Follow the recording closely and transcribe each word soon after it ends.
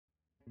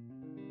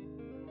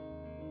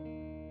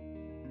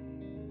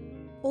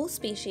All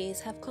species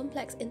have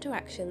complex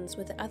interactions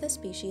with the other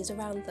species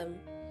around them.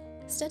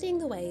 Studying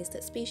the ways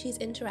that species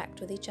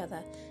interact with each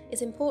other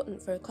is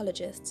important for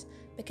ecologists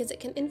because it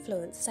can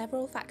influence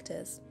several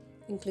factors,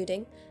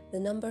 including the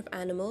number of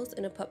animals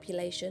in a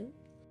population,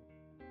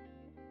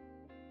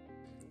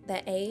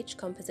 their age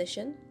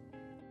composition,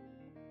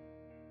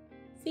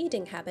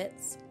 feeding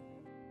habits,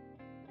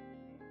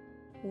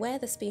 where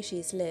the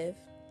species live,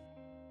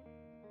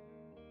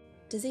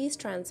 disease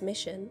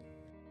transmission,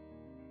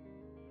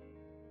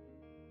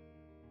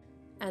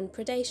 and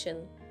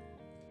predation.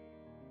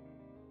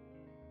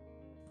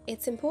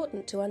 It's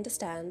important to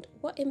understand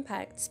what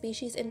impact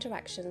species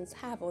interactions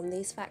have on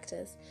these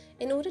factors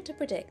in order to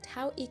predict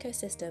how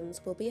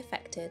ecosystems will be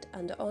affected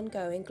under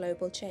ongoing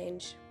global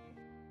change.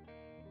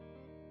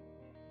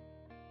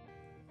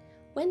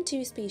 When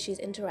two species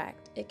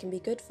interact, it can be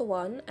good for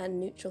one and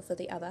neutral for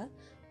the other,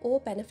 or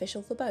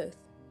beneficial for both.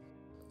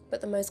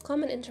 But the most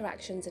common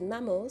interactions in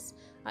mammals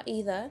are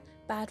either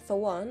bad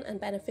for one and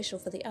beneficial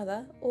for the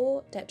other,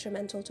 or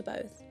detrimental to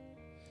both.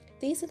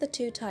 These are the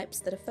two types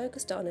that are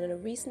focused on in a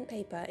recent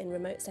paper in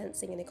Remote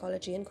Sensing in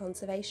Ecology and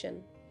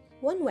Conservation.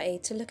 One way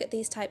to look at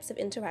these types of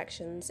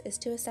interactions is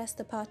to assess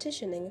the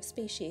partitioning of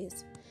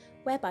species,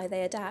 whereby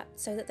they adapt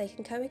so that they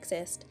can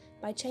coexist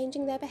by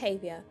changing their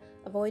behaviour,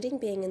 avoiding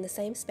being in the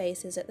same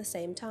spaces at the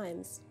same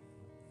times.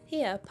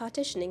 Here,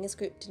 partitioning is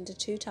grouped into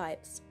two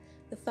types.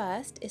 The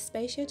first is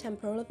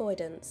spatio-temporal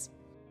avoidance.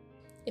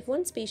 If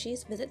one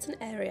species visits an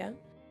area,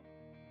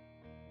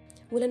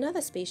 will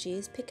another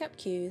species pick up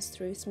cues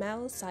through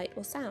smell, sight,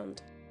 or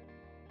sound?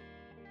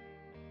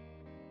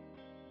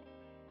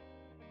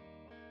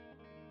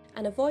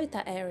 And avoid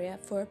that area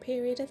for a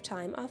period of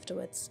time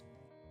afterwards.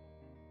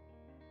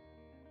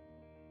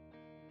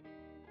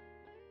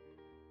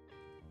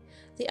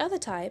 The other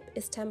type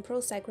is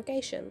temporal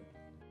segregation.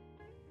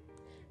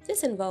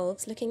 This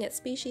involves looking at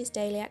species'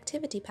 daily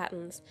activity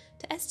patterns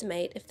to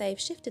estimate if they've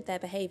shifted their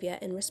behaviour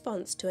in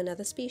response to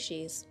another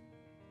species.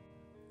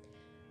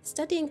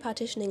 Studying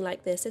partitioning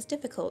like this is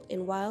difficult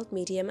in wild,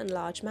 medium and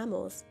large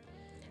mammals.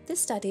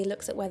 This study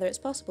looks at whether it's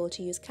possible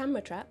to use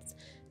camera traps,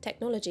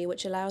 technology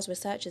which allows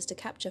researchers to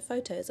capture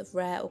photos of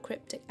rare or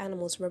cryptic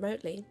animals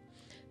remotely,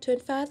 to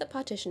infer that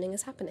partitioning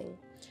is happening,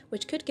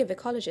 which could give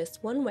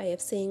ecologists one way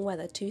of seeing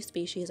whether two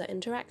species are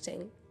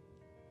interacting.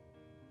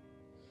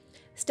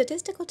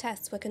 Statistical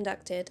tests were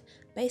conducted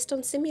based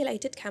on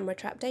simulated camera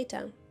trap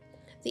data.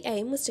 The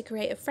aim was to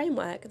create a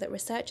framework that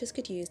researchers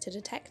could use to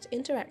detect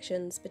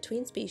interactions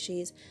between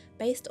species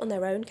based on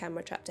their own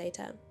camera trap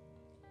data.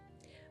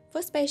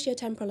 For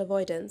spatio-temporal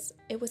avoidance,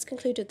 it was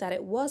concluded that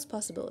it was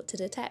possible to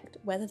detect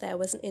whether there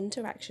was an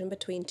interaction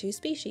between two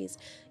species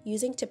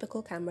using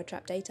typical camera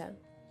trap data,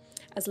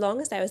 as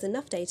long as there was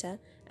enough data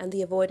and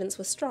the avoidance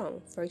was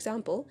strong. For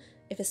example,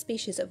 if a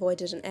species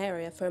avoided an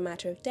area for a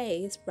matter of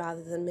days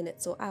rather than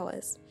minutes or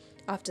hours,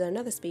 after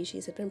another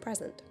species had been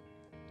present.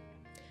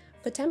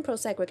 For temporal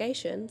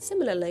segregation,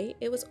 similarly,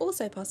 it was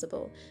also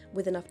possible,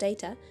 with enough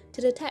data,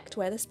 to detect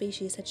where the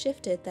species had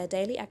shifted their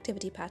daily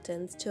activity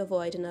patterns to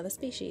avoid another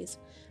species,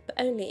 but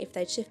only if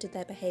they'd shifted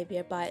their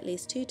behaviour by at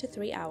least 2 to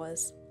 3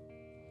 hours.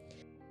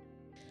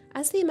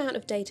 As the amount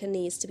of data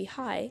needs to be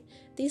high,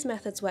 these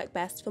methods work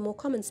best for more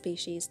common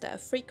species that are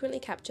frequently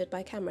captured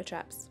by camera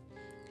traps.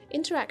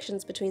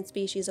 Interactions between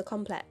species are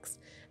complex,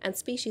 and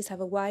species have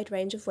a wide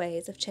range of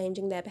ways of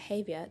changing their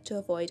behaviour to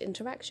avoid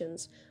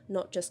interactions,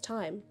 not just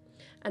time,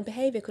 and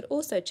behaviour could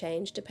also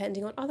change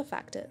depending on other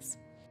factors.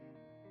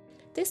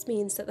 This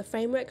means that the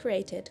framework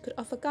created could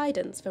offer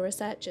guidance for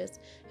researchers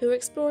who are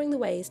exploring the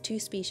ways two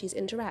species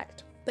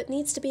interact, but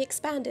needs to be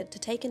expanded to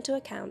take into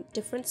account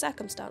different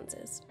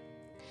circumstances.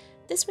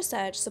 This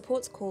research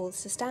supports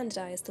calls to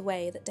standardise the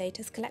way that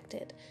data is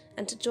collected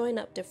and to join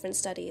up different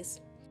studies.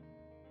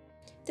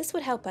 This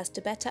would help us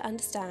to better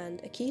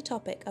understand a key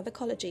topic of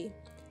ecology: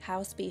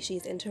 how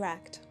species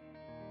interact.